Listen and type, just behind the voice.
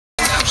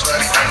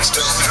Club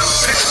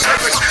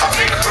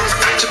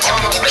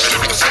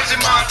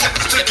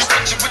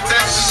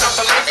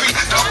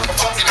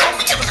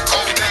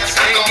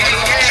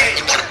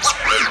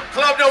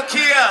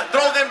Nokia,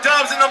 throw them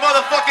dubs in the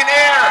motherfucking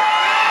air.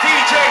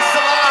 DJ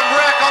Salon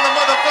Wreck on the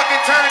motherfucking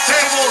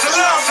turntables.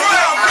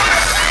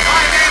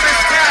 My name is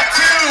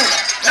Tattoo,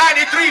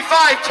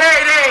 93.5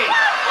 KD.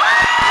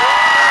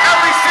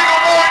 Every single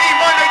morning,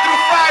 Monday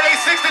through Friday,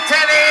 6 to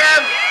 10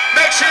 a.m.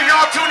 Make sure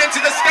y'all tune into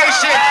the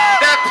station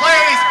that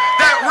plays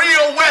that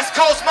real West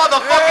Coast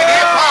motherfucking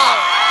hip-hop.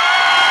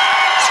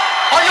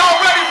 Are y'all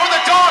ready for the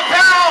dog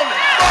pound?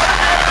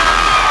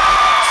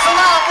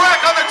 Salon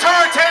Wreck on the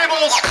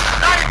turntables,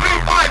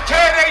 93.5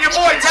 KD, your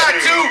boy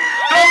Tattoo.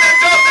 Throw them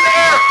dubs in the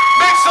air,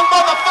 make some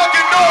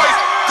motherfucking noise.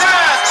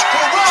 Dance,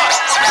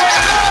 corrupt,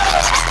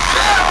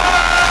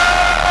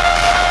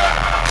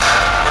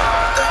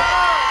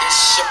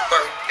 It's your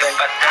birthday.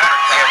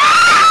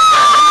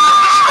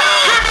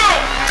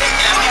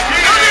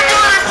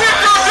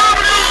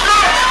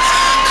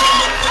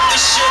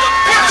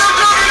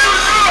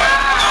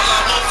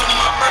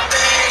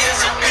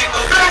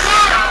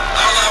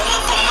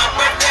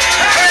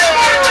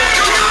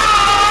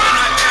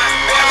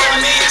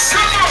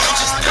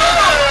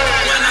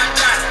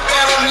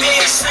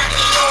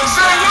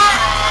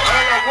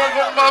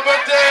 My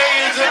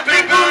birthday is a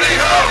big booty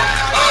hoe.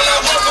 All I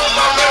want for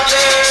my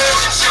birthday.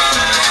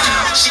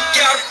 She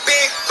got a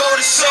big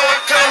booty, so I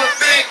call her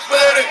big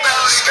booty.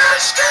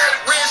 Skirt,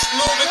 wrist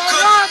moving,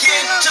 couldn't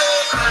get to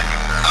it.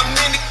 I'm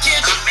in the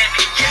kitchen,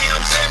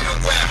 yams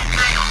everywhere.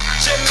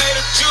 Just made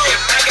a jewel,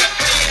 I got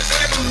pants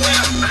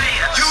everywhere.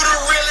 You the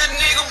really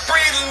nigga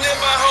breathing if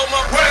I hold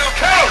my breath.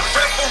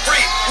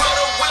 Referee, with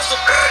a whistle,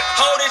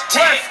 hold it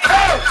tight.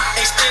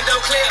 Extendo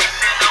clear,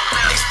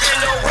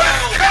 extendo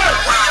round.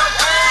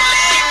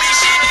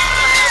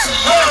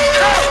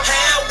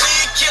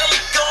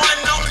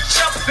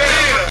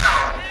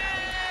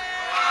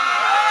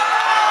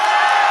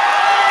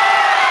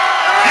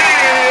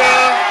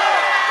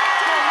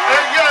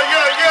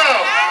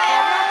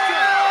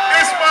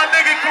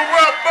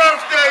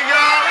 Birthday,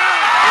 y'all.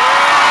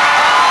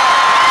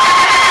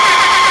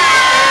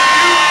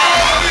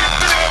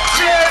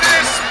 You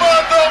this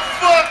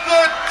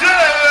motherfucker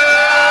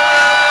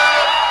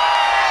down.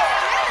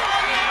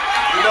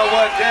 You know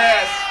what,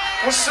 Daz?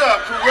 What's up,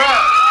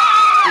 Corrupt?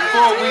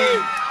 Before we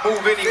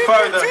move any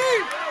further,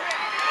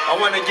 I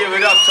want to give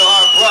it up to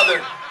our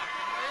brother.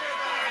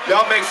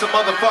 Y'all make some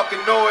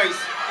motherfucking noise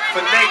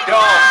for Nate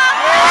Dogg.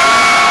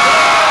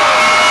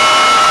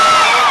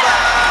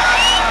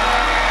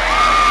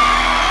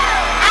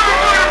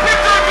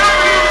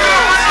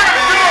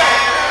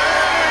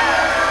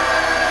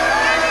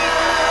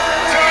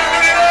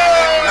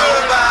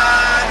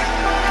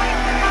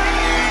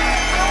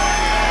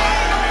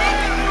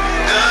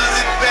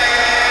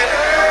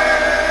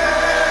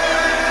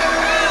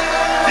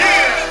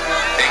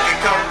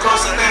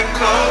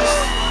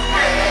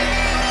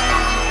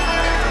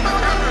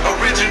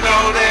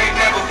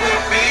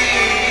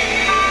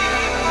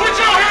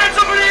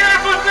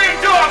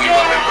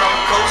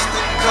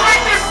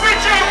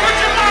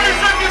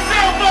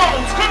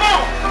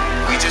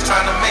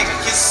 Trying to make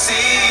you see.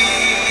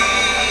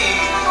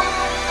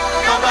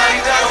 Nobody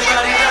does.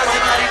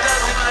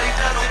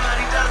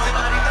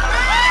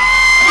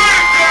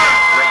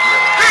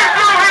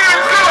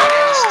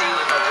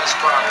 Stealing of his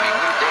property,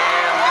 we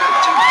damn good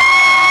too.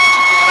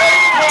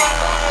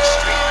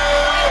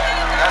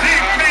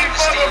 DP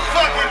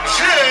motherfucking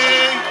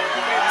chain.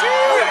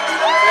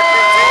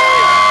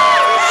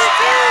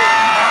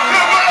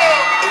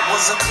 It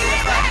was a clear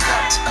black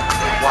night, a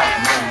clear white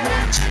moon.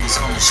 Was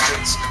on the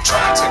streets,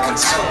 trying to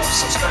consume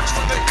some skirts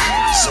from the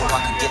east, so I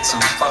could get some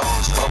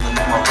phones rolling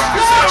on my ride.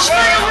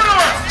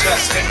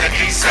 Just in the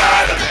east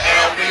side of the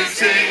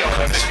LBC, on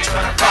a mission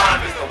trying to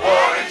find is the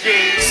Warren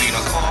G. Seen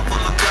a car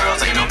full of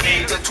girls, ain't no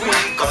need to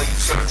twink. All you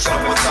search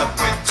on what's up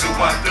with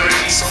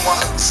 213. So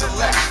I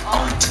select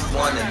on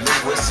 21 and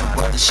Lewis and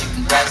brother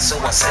shooting dice. So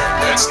I said,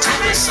 let's do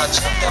this. I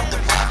jumped out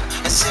the rock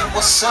and said,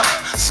 what's up?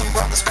 Some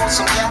brothers want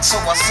some cat, so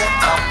I said,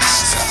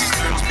 Since these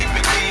girls pick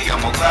me,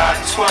 I'ma glide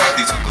and swerve.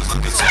 These hookers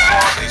looking so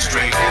hard, they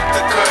straight hit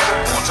the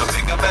curve. Want to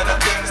think of better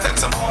things than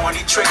some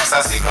horny tricks.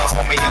 I see my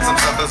homie and some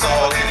suckers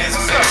all in his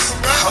mix.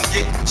 I'm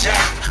getting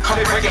jacked, I'm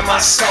breaking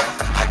myself.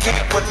 I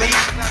can't believe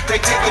they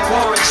taking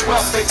Warren's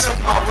wealth. They took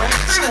my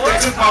rings, they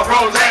took my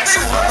Rolex. So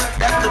I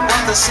looked at the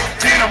brother, said,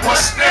 damn,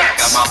 what's next?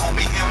 Got my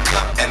homie hemmed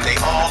up and they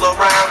all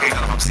around. Ain't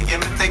no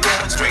seeing if they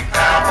going straight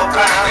pound for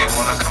pound. They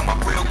wanna come up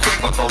real quick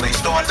before they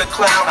start to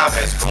clown. I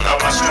best pull out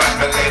my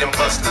strap and lay them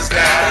busters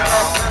down. They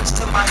all guns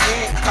to my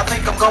head, I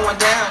think I'm going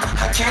down.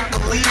 I can't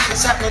believe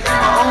it's happening in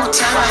my own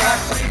town. I had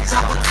wings,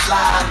 I would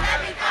fly.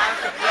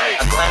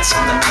 A glance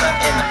in the cut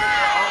and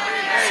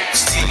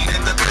Steed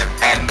in the clip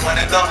and one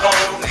in the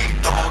hole. Nate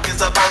Dogg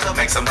is about to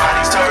make some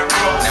bodies turn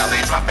cold. Now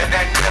they dropping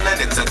that killing,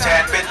 it's a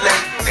tad bit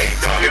late. Nate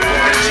Dogg and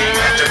Warren G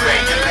had to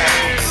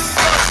regulate.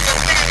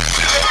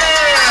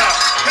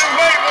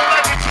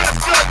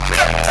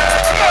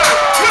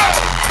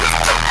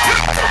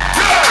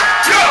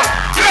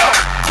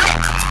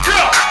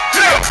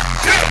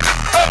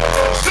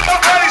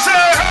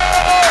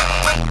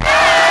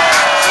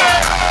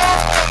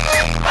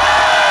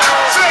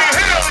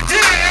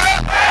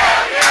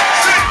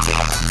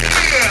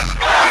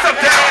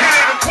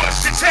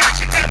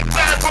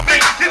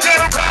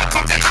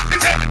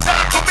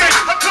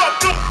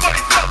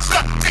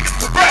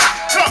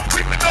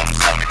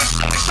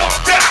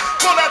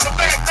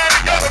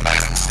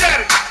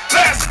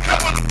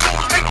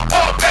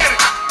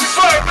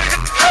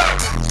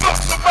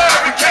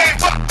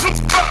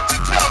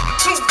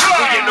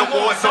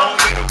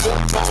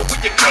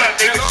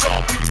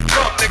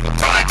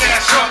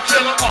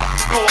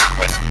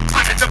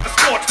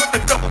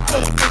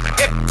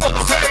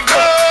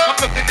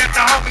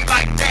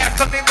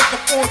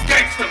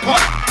 gangster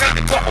punk. Make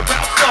the talk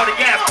about starting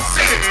ass to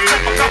see it.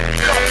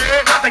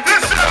 I think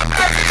this is a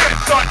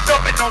start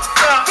jumping on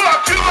stop.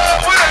 Fuck you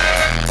over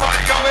there.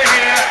 Party over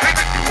here.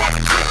 You want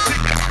to see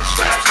the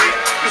straps here.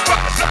 This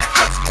rock is like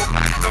just go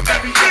back of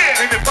every year.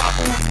 Maybe Bob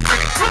will bring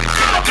it from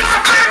you. I'm just a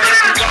man.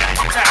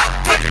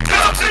 Put your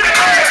gloves in the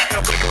air. Now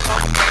we go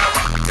on down.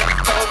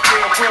 That's all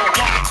real.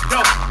 No,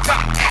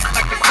 top act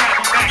like the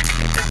Cavi Mac.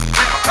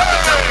 Hey,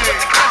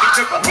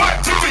 what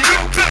do you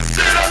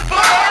consider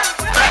fun?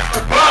 That's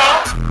the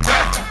ball.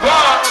 That's the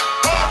ball.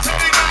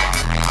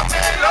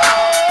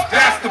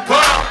 That's the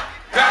ball.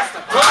 That's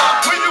the ball.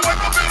 When you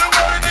wake up in the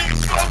morning and you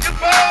smoking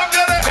bomb,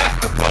 that's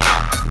the ball.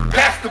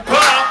 That's the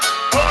ball.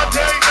 All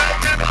day,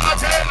 night, and all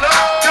day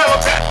long. Yo,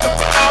 that's the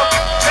ball.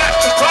 That's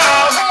the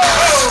ball.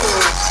 Oh.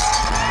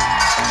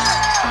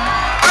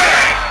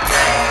 Bang.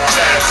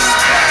 Let's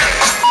bang.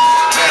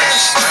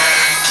 Let's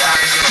bang.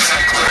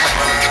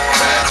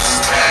 Let's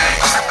bang.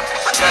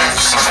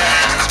 Let's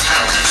bang.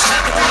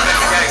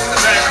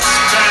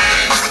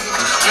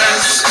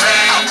 Let's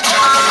bang.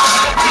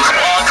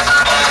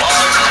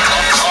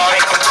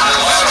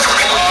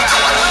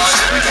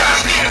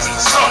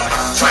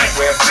 Drink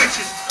where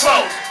bitches,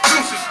 clothes,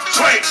 juices,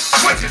 trade,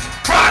 switches,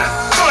 products,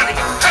 money,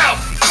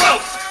 house,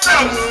 clothes,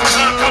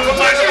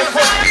 uncompromising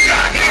approach. We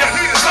got heater,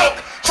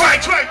 smoke, trade,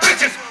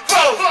 bitches,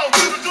 clothes,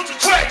 juices,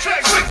 trade,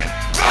 switches,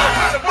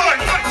 product,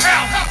 money,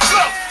 house,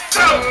 clothes,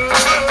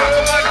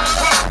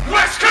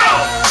 let's go!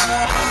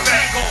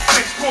 Bang on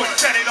 6 points,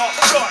 set it off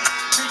short.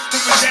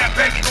 Stupid damn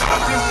banging on the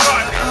blue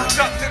card.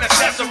 Ducks and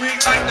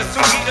accessories like the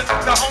Suhita.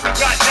 The homie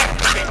got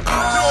next to me. You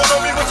don't know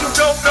me, what you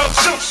don't know,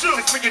 shoot.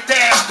 Let's bring your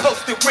damn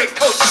posted with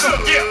coach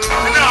shoot. Yeah,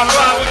 and I'll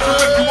ride with you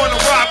if you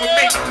wanna ride with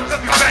me. Cause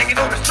we banging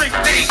on the street,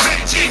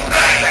 D-G,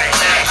 bang. Bang,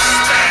 bang,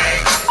 bang.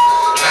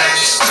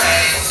 Let's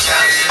bang,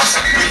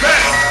 we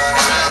bang.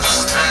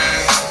 Let's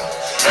bang,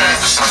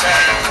 let's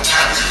bang.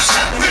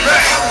 We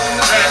bang,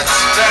 let's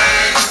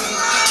bang.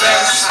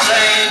 Let's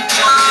bang,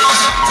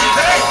 we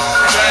bang.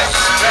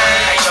 Let's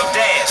bang, ain't no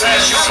dance.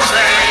 Let's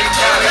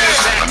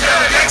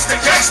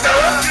bang, gangsta.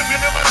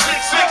 Giving them a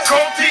 6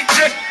 cold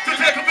DJ. Cause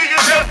that could be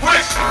your death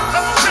wish.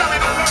 I'm telling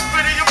the work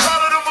video,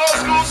 follow them old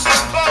school shit.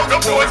 The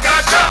boys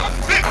got down.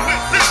 Big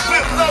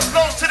whip,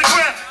 low to the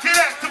ground. Get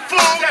at the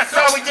fool. That's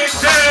how we get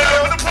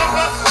down. With the pump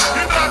up,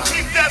 you know I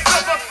keep that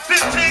supper.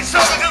 15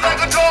 summers just like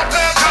a dog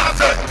pound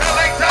concert.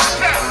 LA top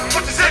cat,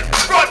 put this in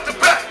front to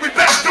back. We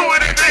back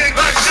doing it big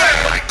like that.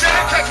 Like that.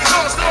 Khakis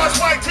on stars,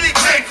 white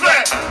TK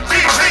flat.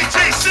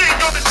 BPGC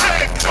on the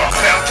tag. Dog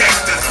pound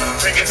gangsters,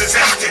 bringing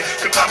disaster.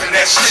 Been popping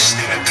that shit,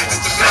 then the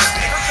business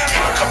domestic.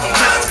 In a couple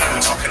minutes, we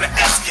talking to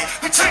asking.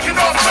 We taking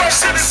off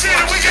first in the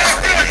city, we